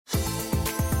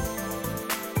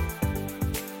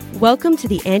Welcome to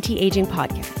the Anti-Aging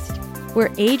Podcast,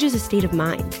 where age is a state of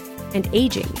mind and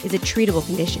aging is a treatable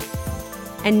condition.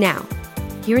 And now,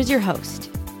 here is your host,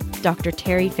 Dr.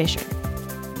 Terry Fisher.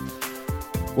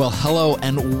 Well, hello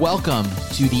and welcome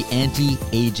to the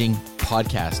Anti-Aging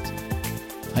Podcast.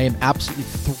 I am absolutely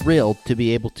thrilled to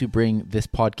be able to bring this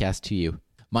podcast to you.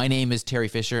 My name is Terry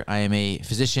Fisher. I am a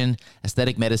physician,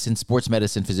 aesthetic medicine, sports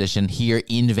medicine physician here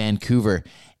in Vancouver.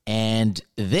 And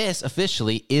this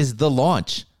officially is the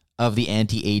launch of the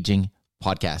Anti-Aging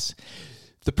Podcast.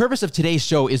 The purpose of today's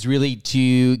show is really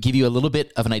to give you a little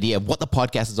bit of an idea of what the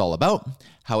podcast is all about,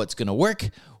 how it's going to work,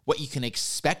 what you can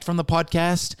expect from the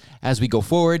podcast as we go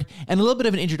forward, and a little bit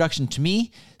of an introduction to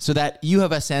me so that you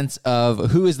have a sense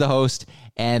of who is the host.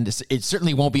 And it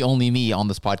certainly won't be only me on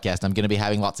this podcast. I'm going to be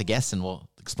having lots of guests, and we'll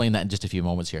explain that in just a few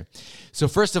moments here. So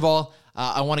first of all,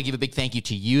 I want to give a big thank you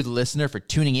to you, the listener, for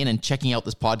tuning in and checking out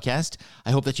this podcast.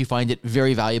 I hope that you find it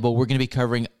very valuable. We're going to be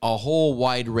covering a whole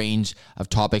wide range of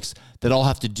topics that all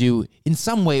have to do in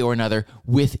some way or another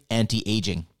with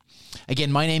anti-aging.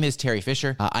 Again, my name is Terry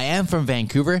Fisher. I am from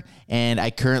Vancouver, and I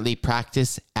currently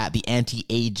practice at the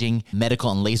Anti-Aging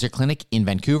Medical and Laser Clinic in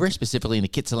Vancouver, specifically in the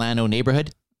Kitsilano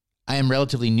neighborhood. I am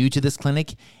relatively new to this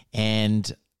clinic,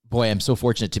 and boy, I'm so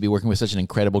fortunate to be working with such an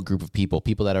incredible group of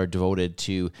people that are devoted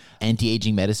to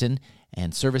anti-aging medicine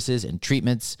and services and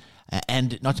treatments,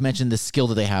 and not to mention the skill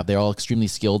that they have. They're all extremely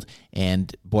skilled,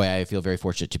 and boy, I feel very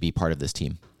fortunate to be part of this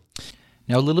team.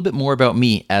 Now, a little bit more about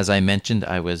me. As I mentioned,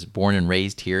 I was born and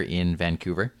raised here in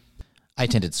Vancouver. I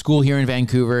attended school here in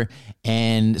Vancouver,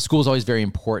 and school is always very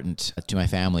important to my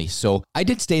family. So I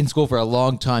did stay in school for a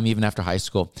long time, even after high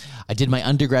school. I did my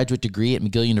undergraduate degree at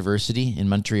McGill University in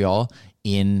Montreal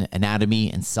in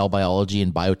anatomy and cell biology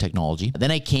and biotechnology.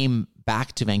 Then I came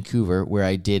back to Vancouver, where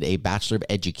I did a Bachelor of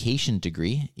Education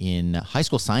degree in high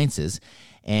school sciences.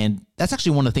 And that's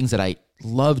actually one of the things that I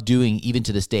love doing even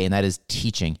to this day, and that is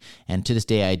teaching. And to this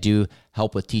day, I do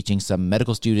help with teaching some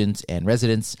medical students and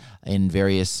residents in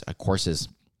various courses.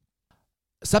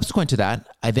 Subsequent to that,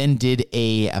 I then did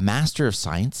a Master of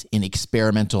Science in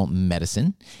Experimental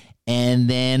Medicine. And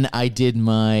then I did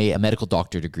my medical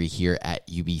doctor degree here at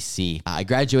UBC. I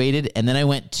graduated, and then I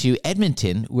went to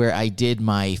Edmonton, where I did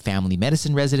my family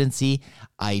medicine residency.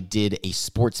 I did a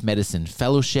sports medicine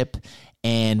fellowship.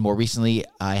 And more recently,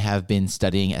 I have been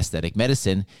studying aesthetic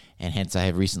medicine, and hence I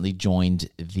have recently joined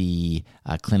the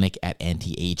clinic at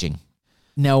Anti-Aging.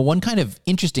 Now, one kind of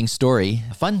interesting story,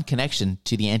 a fun connection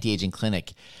to the Anti-Aging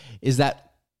Clinic, is that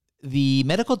the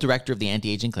medical director of the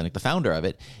Anti-Aging Clinic, the founder of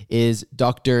it, is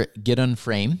Dr. Gidon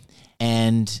Frame.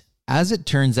 And as it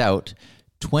turns out,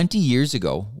 20 years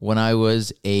ago, when I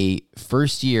was a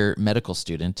first-year medical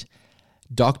student,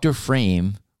 Dr.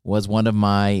 Frame was one of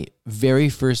my very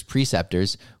first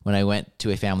preceptors when I went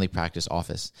to a family practice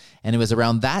office. And it was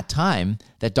around that time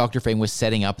that Dr. Frame was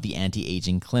setting up the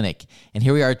Anti-Aging Clinic. And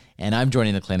here we are, and I'm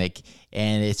joining the clinic,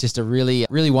 and it's just a really,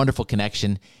 really wonderful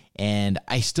connection. And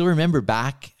I still remember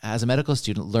back as a medical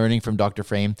student learning from Dr.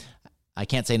 Frame. I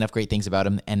can't say enough great things about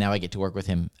him, and now I get to work with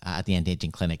him at the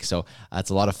Anti-Aging Clinic. So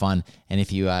it's a lot of fun. And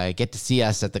if you get to see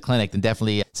us at the clinic, then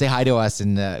definitely say hi to us,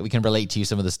 and we can relate to you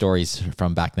some of the stories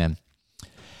from back then.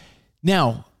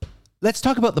 Now, let's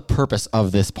talk about the purpose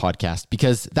of this podcast,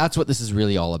 because that's what this is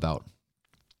really all about.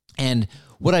 And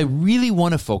what I really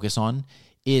want to focus on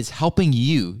is helping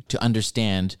you to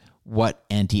understand what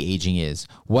anti-aging is,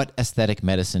 what aesthetic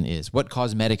medicine is, what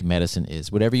cosmetic medicine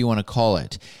is, whatever you want to call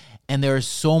it. And there is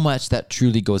so much that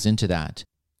truly goes into that.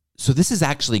 So this is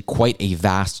actually quite a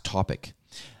vast topic.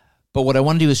 But what I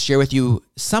want to do is share with you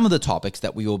some of the topics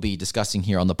that we will be discussing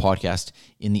here on the podcast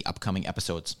in the upcoming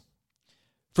episodes.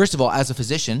 First of all, as a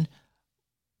physician,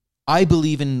 I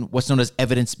believe in what's known as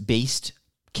evidence-based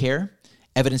care,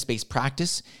 evidence-based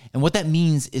practice. And what that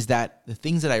means is that the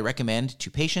things that I recommend to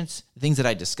patients, the things that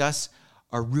I discuss,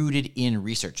 are rooted in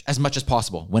research as much as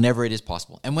possible, whenever it is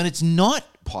possible. And when it's not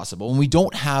possible, when we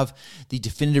don't have the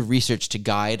definitive research to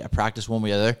guide a practice one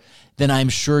way or the other, then I'm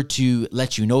sure to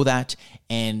let you know that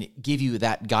and give you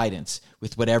that guidance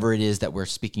with whatever it is that we're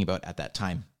speaking about at that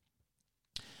time.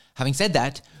 Having said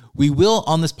that, we will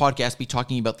on this podcast be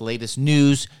talking about the latest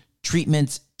news,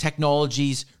 treatments,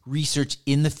 technologies, research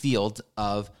in the field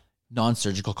of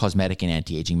non-surgical cosmetic and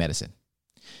anti-aging medicine.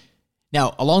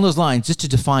 Now, along those lines, just to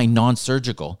define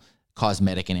non-surgical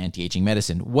cosmetic and anti-aging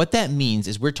medicine, what that means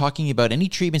is we're talking about any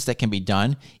treatments that can be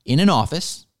done in an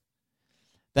office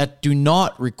that do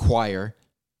not require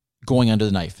going under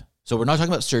the knife. So we're not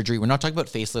talking about surgery. We're not talking about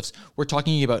facelifts. We're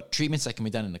talking about treatments that can be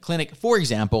done in the clinic. For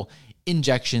example,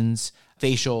 injections,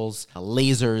 facials,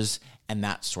 lasers, and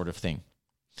that sort of thing.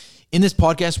 In this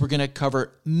podcast, we're going to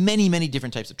cover many, many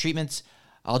different types of treatments.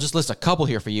 I'll just list a couple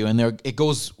here for you, and it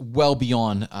goes well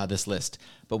beyond this list.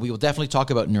 But we will definitely talk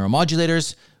about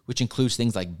neuromodulators, which includes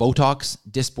things like Botox,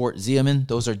 Dysport, Xeomin.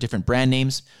 Those are different brand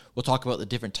names. We'll talk about the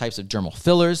different types of dermal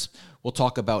fillers. We'll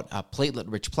talk about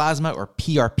platelet-rich plasma or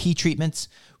PRP treatments.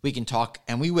 We can talk,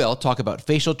 and we will talk about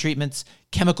facial treatments,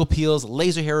 chemical peels,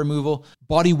 laser hair removal,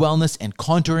 body wellness and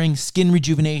contouring, skin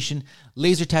rejuvenation,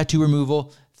 laser tattoo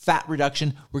removal, fat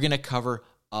reduction. We're going to cover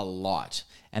a lot.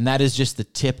 And that is just the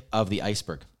tip of the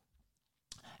iceberg.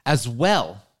 As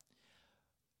well,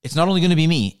 it's not only going to be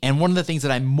me. And one of the things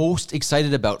that I'm most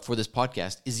excited about for this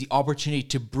podcast is the opportunity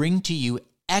to bring to you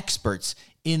experts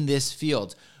in this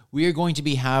field. We are going to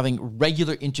be having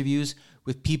regular interviews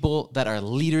with people that are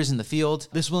leaders in the field.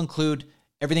 This will include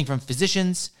everything from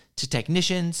physicians to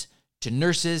technicians to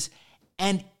nurses,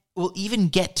 and we'll even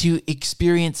get to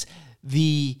experience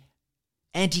the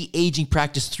anti-aging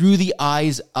practice through the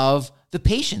eyes of the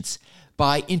patients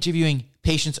by interviewing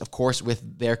patients, of course,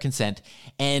 with their consent.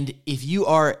 And if you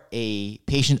are a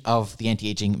patient of the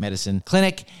Anti-Aging Medicine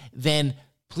Clinic, then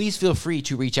please feel free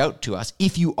to reach out to us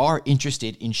if you are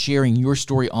interested in sharing your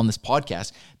story on this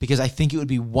podcast, because I think it would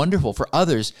be wonderful for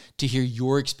others to hear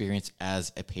your experience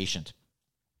as a patient.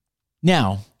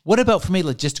 Now, what about from a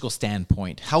logistical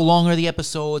standpoint? How long are the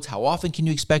episodes? How often can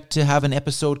you expect to have an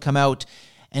episode come out?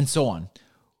 And so on.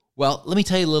 Well, let me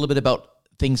tell you a little bit about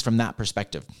things from that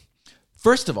perspective.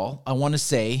 First of all, I want to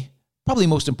say, probably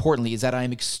most importantly, is that I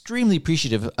am extremely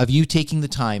appreciative of you taking the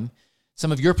time,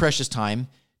 some of your precious time,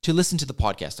 to listen to the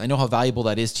podcast. I know how valuable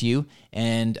that is to you.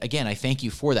 And again, I thank you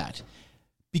for that.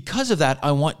 Because of that,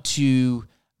 I want to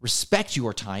respect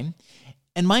your time.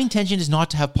 And my intention is not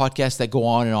to have podcasts that go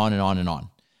on and on and on and on.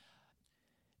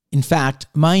 In fact,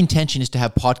 my intention is to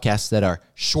have podcasts that are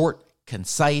short,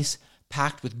 concise,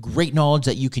 packed with great knowledge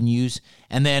that you can use,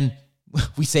 and then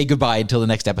we say goodbye until the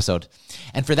next episode.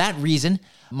 And for that reason,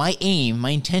 my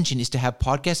intention is to have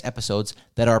podcast episodes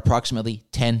that are approximately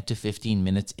 10 to 15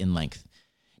 minutes in length.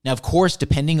 Now, of course,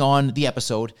 depending on the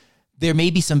episode, there may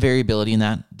be some variability in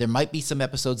that. There might be some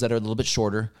episodes that are a little bit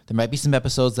shorter. There might be some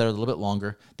episodes that are a little bit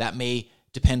longer. That may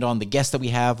depend on the guest that we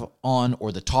have on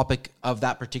or the topic of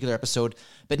that particular episode.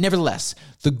 But nevertheless,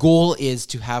 the goal is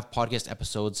to have podcast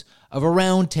episodes of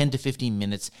around 10 to 15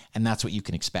 minutes, and that's what you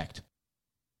can expect.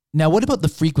 Now, what about the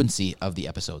frequency of the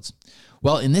episodes?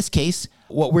 Well, in this case,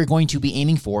 what we're going to be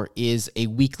aiming for is a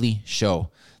weekly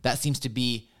show. That seems to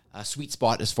be a sweet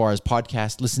spot as far as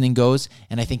podcast listening goes,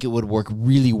 and I think it would work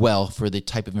really well for the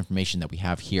type of information that we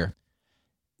have here.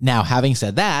 Now, having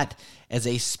said that, as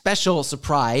a special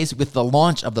surprise with the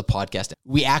launch of the podcast,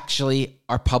 we actually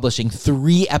are publishing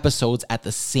 3 episodes at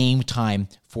the same time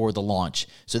for the launch.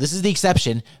 So this is the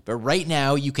exception, but right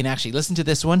now you can actually listen to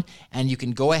this one and you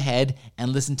can go ahead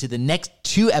and listen to the next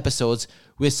 2 episodes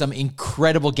with some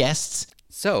incredible guests.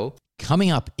 So coming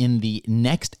up in the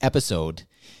next episode,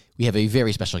 we have a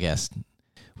very special guest.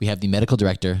 We have the medical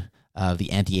director of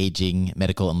the Anti-Aging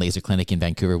Medical and Laser Clinic in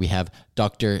Vancouver. We have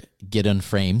Dr. Gideon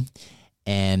Frame,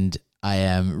 and I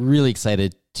am really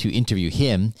excited to interview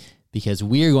him because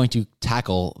we are going to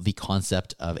tackle the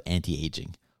concept of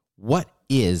anti-aging. What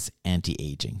is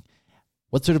anti-aging?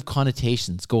 What sort of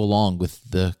connotations go along with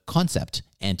the concept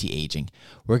anti-aging?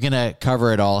 We're going to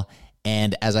cover it all.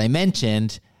 And as I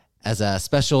mentioned, as a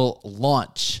special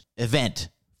launch event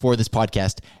for this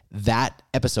podcast, that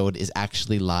episode is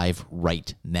actually live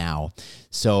right now.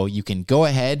 So you can go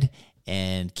ahead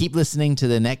and keep listening to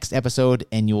the next episode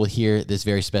and you will hear this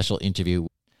very special interview.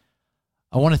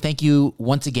 I want to thank you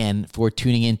once again for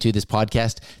tuning into this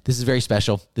podcast. This is very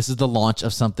special. This is the launch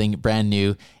of something brand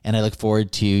new, and I look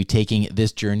forward to taking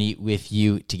this journey with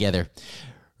you together.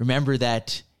 Remember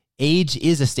that age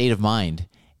is a state of mind,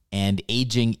 and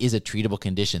aging is a treatable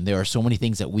condition. There are so many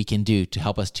things that we can do to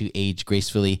help us to age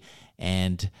gracefully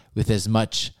and with as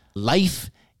much life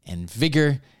and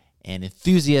vigor and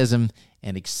enthusiasm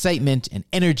and excitement and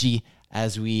energy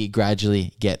as we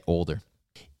gradually get older.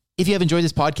 If you have enjoyed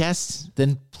this podcast,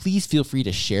 then please feel free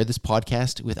to share this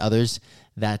podcast with others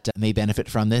that may benefit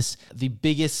from this. The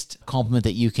biggest compliment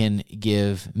that you can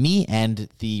give me and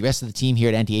the rest of the team here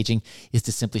at Anti-Aging is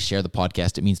to simply share the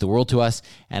podcast. It means the world to us,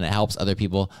 and it helps other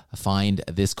people find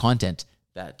this content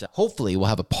that hopefully will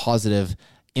have a positive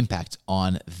impact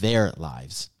on their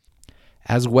lives.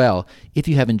 As well, if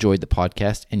you have enjoyed the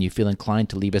podcast and you feel inclined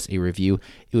to leave us a review,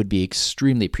 it would be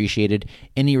extremely appreciated.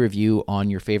 Any review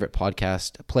on your favorite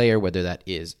podcast player, whether that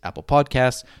is Apple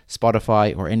Podcasts,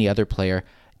 Spotify, or any other player,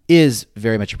 is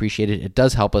very much appreciated. It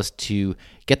does help us to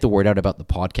get the word out about the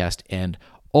podcast and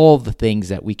all the things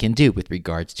that we can do with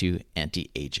regards to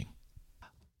anti-aging.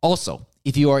 Also,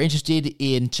 If you are interested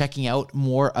in checking out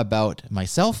more about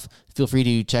myself, feel free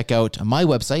to check out my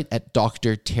website at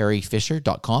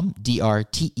drterryfisher.com,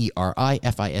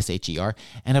 DRTERIFISHER.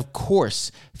 And of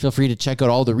course, feel free to check out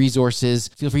all the resources.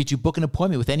 Feel free to book an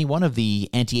appointment with any one of the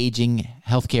anti-aging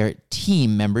healthcare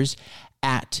team members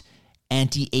at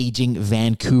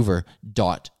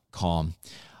antiagingvancouver.com.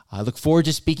 I look forward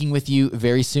to speaking with you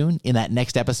very soon in that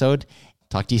next episode.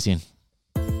 Talk to you soon.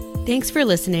 Thanks for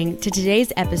listening to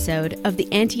today's episode of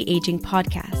the Anti-Aging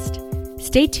Podcast.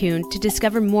 Stay tuned to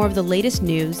discover more of the latest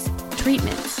news,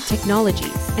 treatments,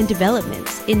 technologies, and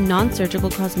developments in non-surgical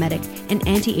cosmetic and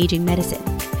anti-aging medicine.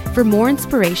 For more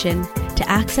inspiration, to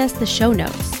access the show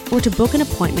notes, or to book an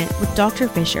appointment with Dr.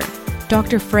 Fisher,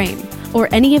 Dr. Frame, or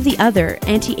any of the other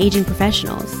anti-aging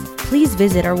professionals, please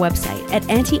visit our website at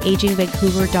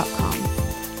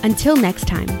antiagingvancouver.com. Until next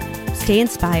time, stay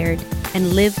inspired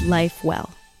and live life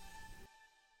well.